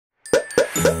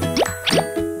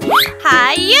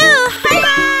하이유 하이유.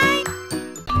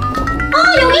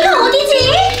 여기가 어디지?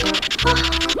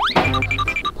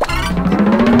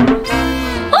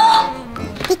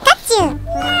 피카츄.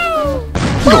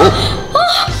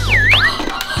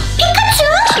 피카츄?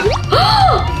 와!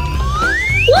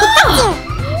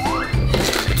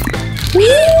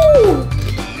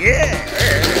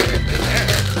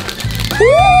 오!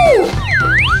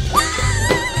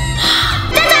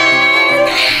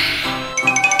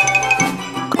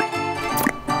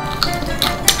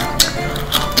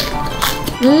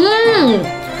 오!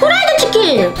 후라이드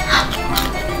치킨!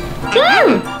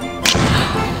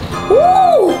 오!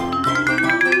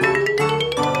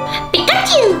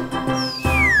 피카츄!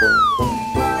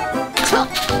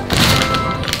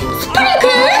 스프링클!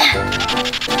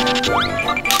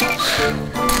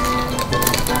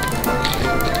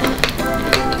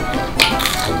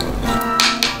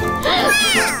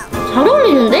 잘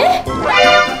어울리는데?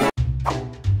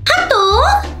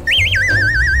 핫도그!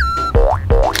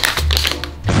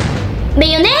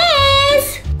 마요네즈!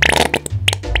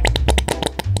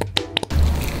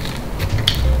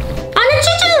 안에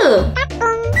치즈!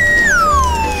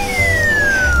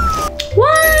 와!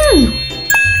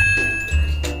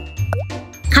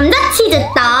 감자치즈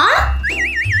떡!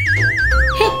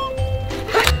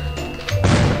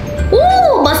 오!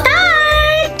 머스타드!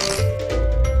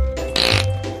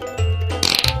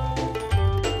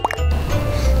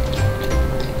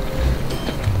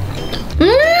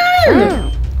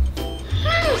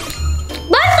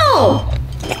 맛있어!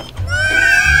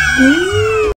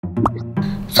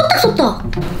 소떡소떡!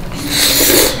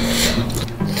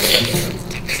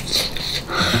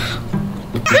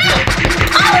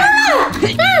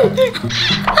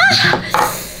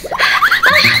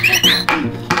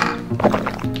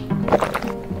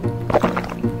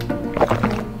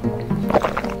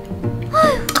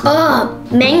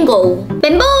 맹고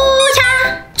멘보샤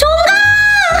좋은가?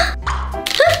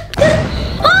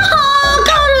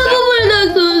 가루가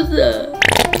불났었어.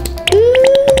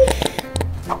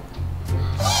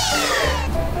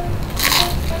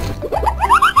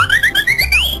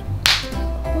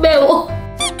 매워.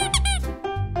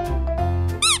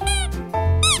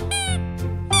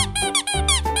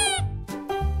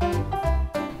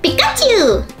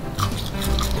 피카츄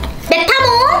메타몬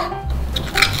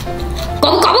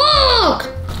거북거북.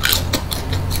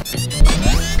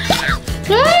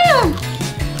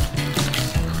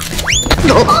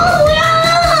 뭐야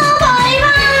바이바이.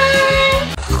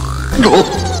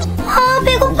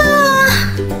 배고파.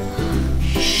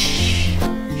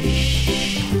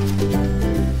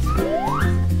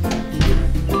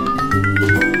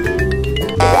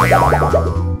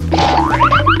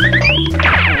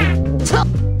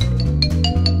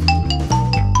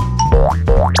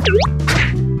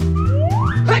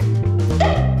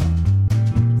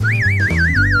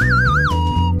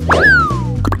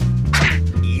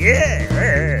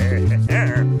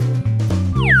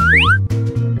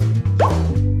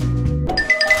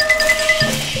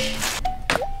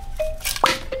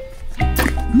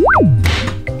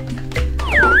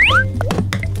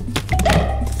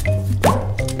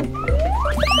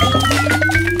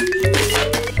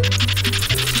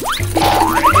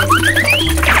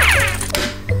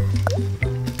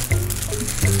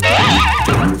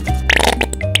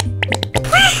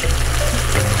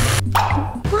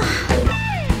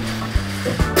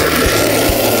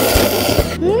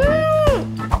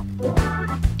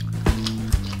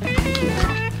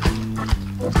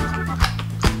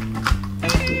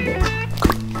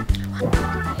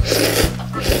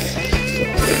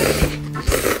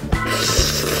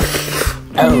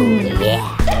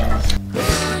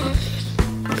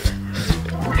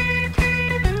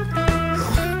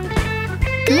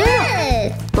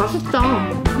 맛있다.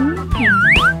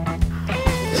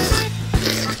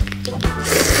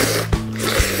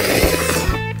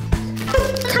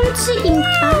 참치김밥.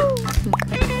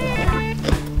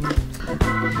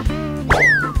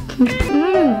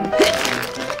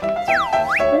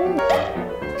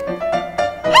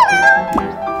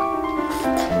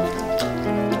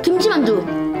 김치만두.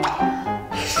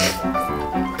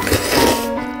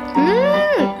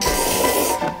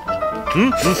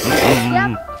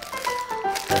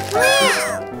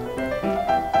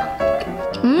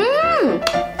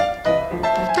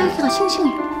 딸기가 싱싱해.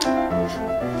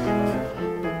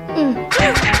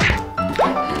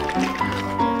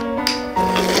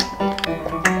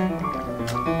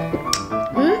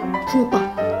 붕어빵.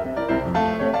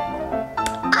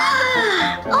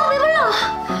 배불러.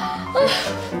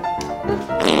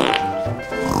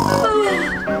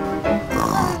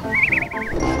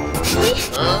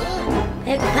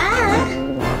 배고파.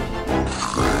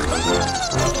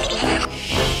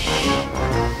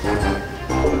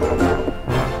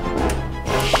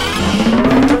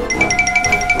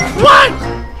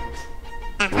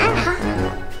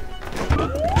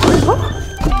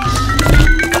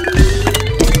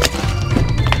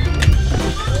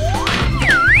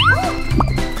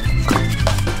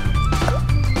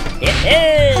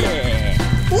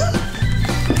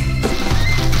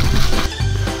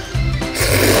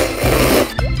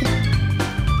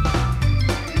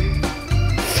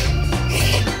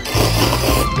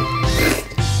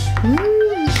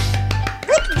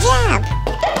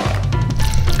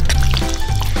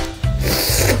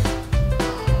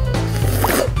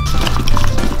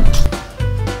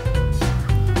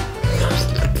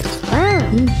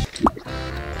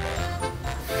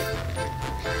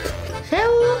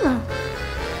 새우.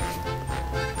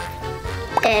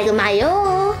 에그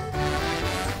마요.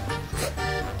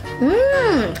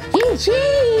 김치.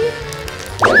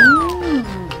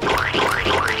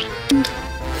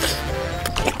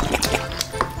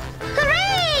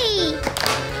 후레이!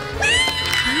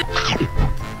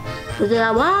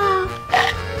 부드러워.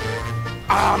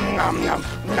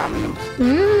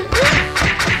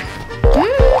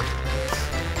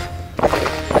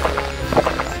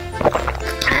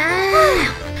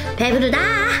 배부르다.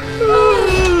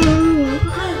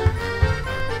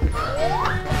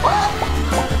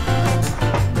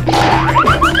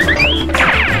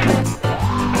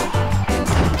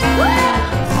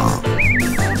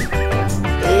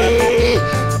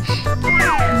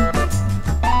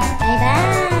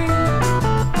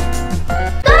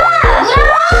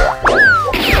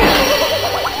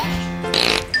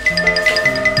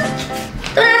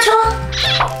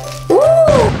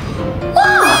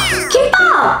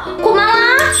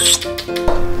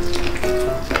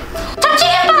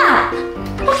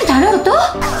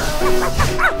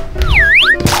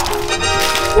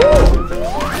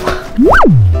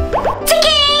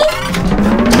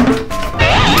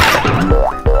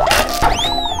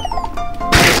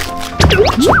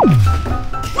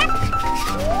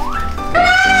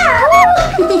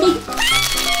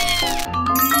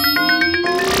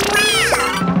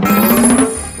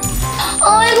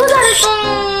 어이구 잘했어.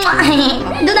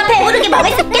 누나 배부르게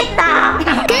먹을 수 있겠다.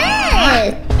 끝.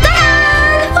 짠.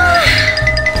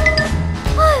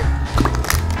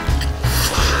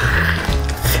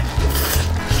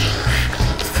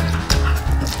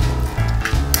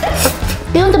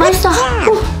 매운데 맛있어.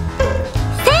 새우.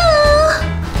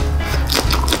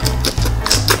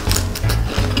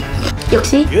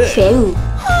 역시 새우.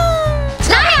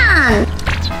 라면.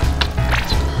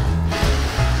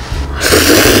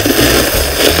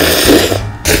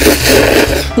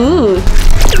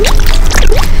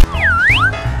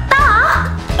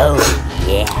 떡.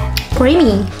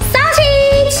 크리미.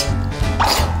 소시지.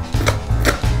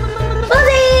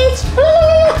 소시지.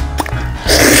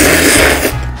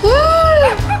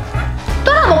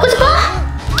 또 하나 먹고 싶어?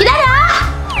 기다려.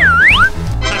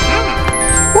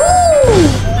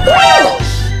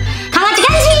 강아지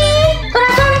간식. 또라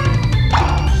손.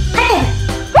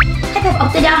 하이파이브.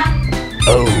 엎드려.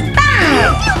 빵.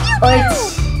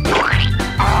 옳지.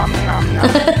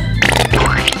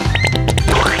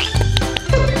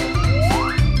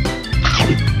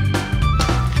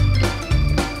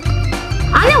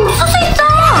 안에 옥수수 있어.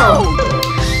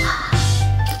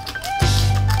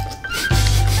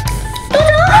 또 줘?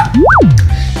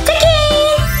 치킨.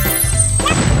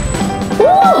 오,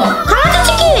 강아지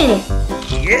치킨.